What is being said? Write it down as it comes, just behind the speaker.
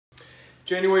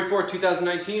January 4th,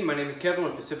 2019, my name is Kevin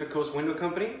with Pacific Coast Window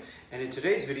Company, and in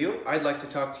today's video, I'd like to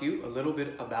talk to you a little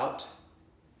bit about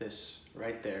this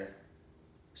right there,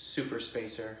 super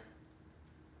spacer.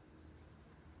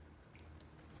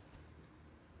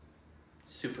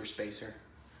 Super spacer.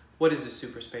 What is a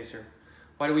super spacer?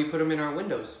 Why do we put them in our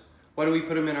windows? Why do we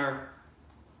put them in our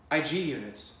IG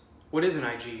units? What is an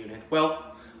IG unit?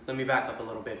 Well, let me back up a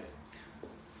little bit.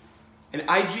 An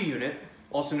IG unit,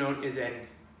 also known as an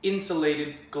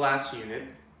insulated glass unit,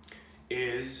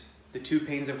 is the two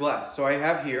panes of glass. So I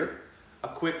have here a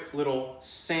quick little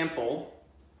sample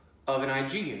of an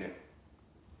IG unit.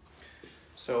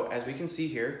 So as we can see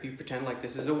here, if you pretend like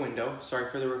this is a window, sorry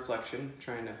for the reflection,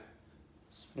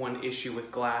 one issue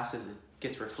with glass is it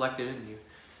gets reflected and you're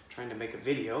trying to make a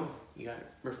video, you got it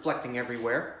reflecting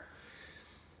everywhere.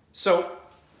 So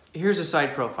here's a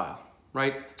side profile,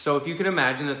 right? So if you could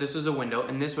imagine that this was a window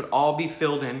and this would all be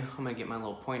filled in, I'm gonna get my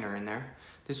little pointer in there.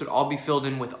 This would all be filled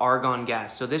in with argon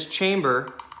gas. So this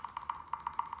chamber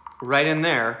right in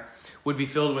there would be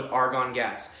filled with argon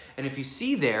gas. And if you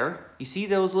see there, you see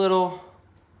those little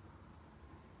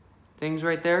things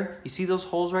right there? You see those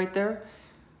holes right there?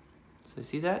 So you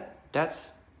see that? That's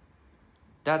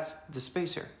the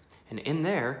spacer. And in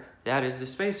there, that is the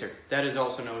spacer. That is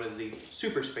also known as the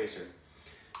super spacer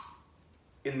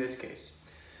in this case.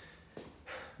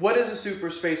 What is a super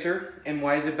spacer and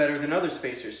why is it better than other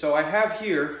spacers? So I have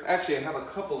here, actually I have a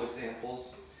couple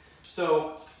examples.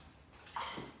 So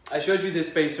I showed you this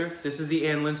spacer. This is the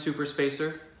Anlin super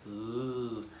spacer.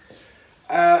 Ooh.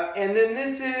 And then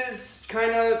this is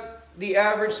kind of the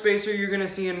average spacer you're gonna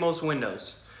see in most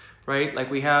windows, right? Like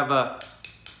we have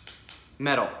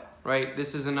metal, right?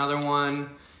 This is another one,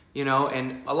 you know,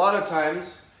 and a lot of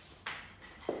times,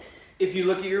 if you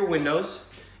look at your windows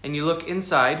and you look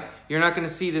inside, you're not gonna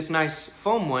see this nice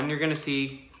foam one, you're gonna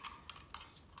see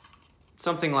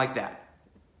something like that.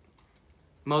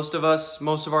 Most of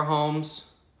our homes,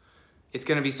 it's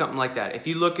gonna be something like that. If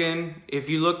you look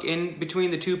in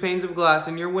between the two panes of glass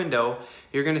in your window,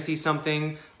 you're gonna see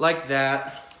something like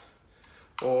that,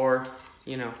 or,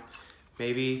 you know,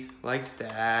 maybe like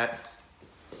that,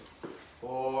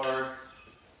 or,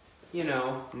 you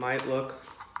know, might look,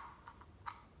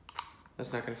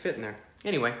 that's not gonna fit in there.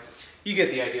 Anyway, you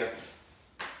get the idea.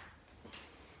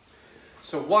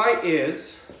 So why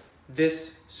is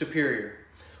this superior?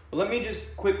 Well, let me just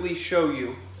quickly show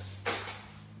you.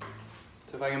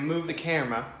 So if I can move the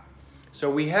camera.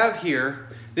 So we have here,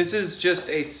 this is just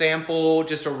a sample,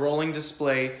 just a rolling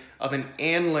display of an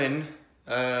Anlin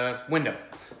window.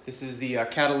 This is the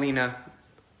Catalina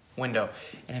window.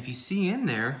 And if you see in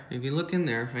there, if you look in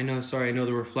there, I know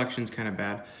the reflection's kind of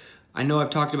bad. I know I've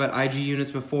talked about IG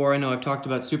units before. I know I've talked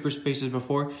about super spacers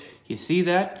before. You see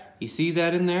that? You see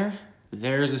that in there?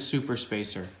 There's a super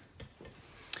spacer.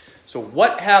 So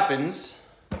what happens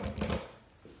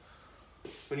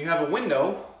when you have a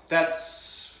window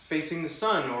that's facing the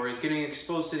sun or is getting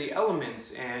exposed to the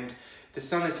elements and the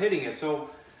sun is hitting it? So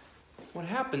what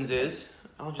happens is,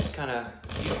 I'll just kind of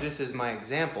use this as my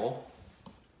example,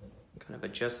 kind of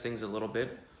adjust things a little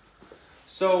bit.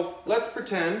 So let's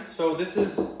pretend, so this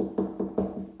is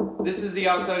the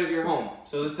outside of your home.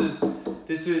 So this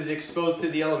is exposed to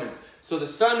the elements. So the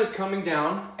sun is coming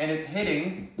down and it's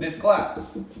hitting this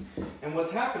glass. And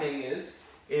what's happening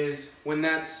is when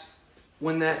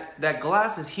that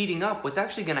glass is heating up, what's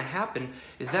actually gonna happen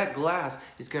is that glass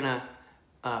is gonna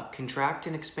contract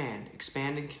and expand,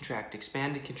 expand and contract,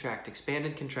 expand and contract, expand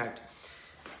and contract.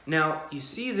 Now, you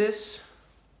see this?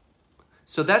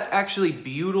 So that's actually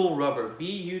butyl rubber,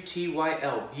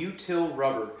 B-U-T-Y-L, butyl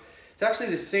rubber. It's actually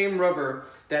the same rubber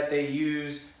that they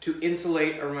use to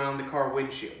insulate around the car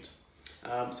windshield.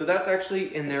 So that's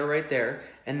actually in there right there.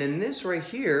 And then this right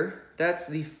here, that's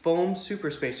the foam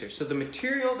super spacer. So the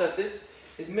material that this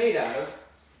is made out of,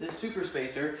 this super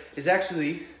spacer, is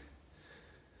actually,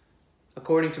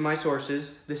 according to my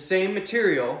sources, the same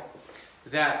material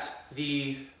that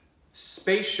the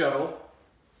space shuttle,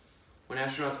 when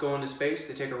astronauts go into space,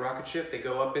 they take a rocket ship, they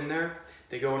go up in there,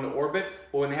 they go into orbit.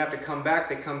 Well, when they have to come back,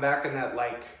 they come back in that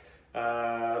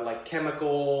like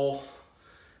chemical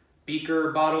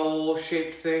beaker bottle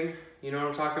shaped thing. You know what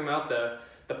I'm talking about? The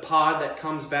pod that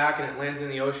comes back and it lands in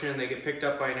the ocean and they get picked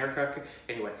up by an aircraft.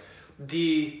 Anyway,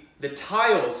 the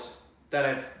tiles that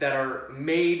are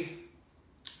made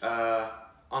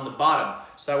on the bottom,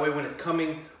 so that way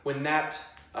when that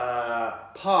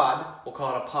pod, we'll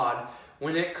call it a pod,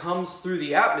 when it comes through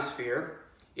the atmosphere,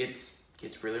 it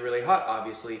gets really, really hot,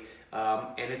 obviously,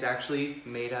 and it's actually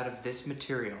made out of this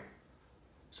material.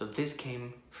 So this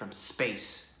came from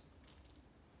space.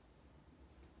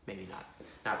 Maybe not.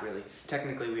 not really.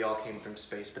 Technically, we all came from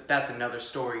space, but that's another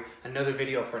story, another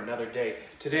video for another day.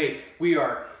 Today, we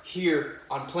are here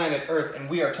on planet Earth, and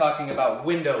we are talking about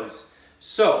windows.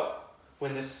 So,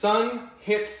 when the sun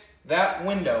hits that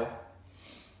window,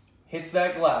 hits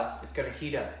that glass, it's going to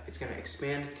heat up. It's going to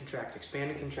expand and contract,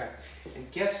 expand and contract. And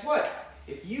guess what?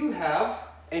 If you have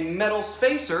a metal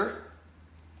spacer,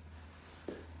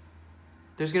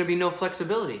 there's going to be no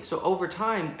flexibility. So over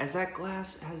time, as that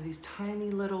glass has these tiny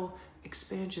little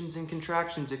expansions and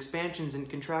contractions, expansions and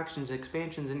contractions,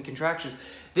 expansions and contractions,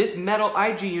 this metal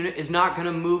IG unit is not going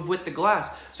to move with the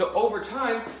glass. So over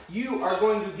time, you are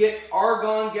going to get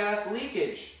argon gas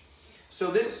leakage. So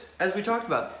this, as we talked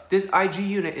about, this IG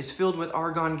unit is filled with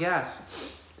argon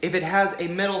gas. If it has a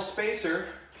metal spacer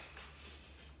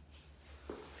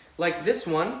like this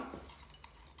one,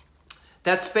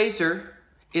 that spacer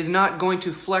is not going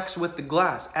to flex with the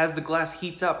glass as the glass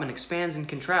heats up and expands and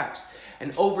contracts.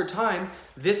 And over time,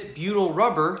 this butyl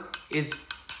rubber is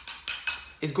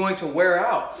going to wear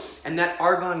out, and that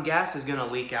argon gas is going to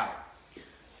leak out.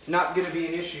 Not going to be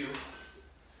an issue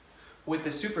with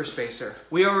the super spacer.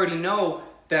 We already know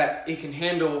that it can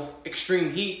handle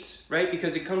extreme heats, right?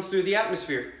 Because it comes through the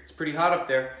atmosphere. It's pretty hot up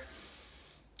there.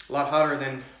 A lot hotter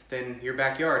than your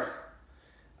backyard.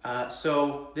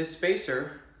 So this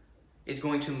spacer is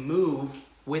going to move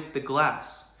with the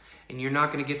glass, and you're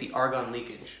not going to get the argon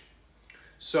leakage.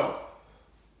 So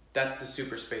that's the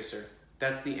super spacer.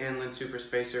 That's the Anlin super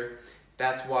spacer.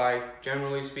 That's why,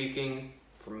 generally speaking,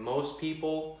 for most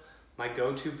people, my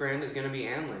go-to brand is going to be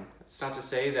Anlin. It's not to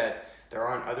say that there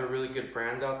aren't other really good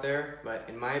brands out there, but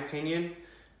in my opinion,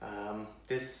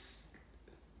 this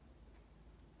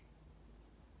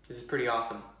is pretty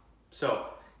awesome. So,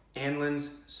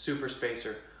 Anlin's super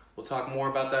spacer. We'll talk more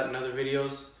about that in other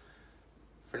videos.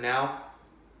 For now,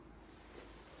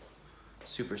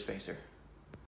 super spacer.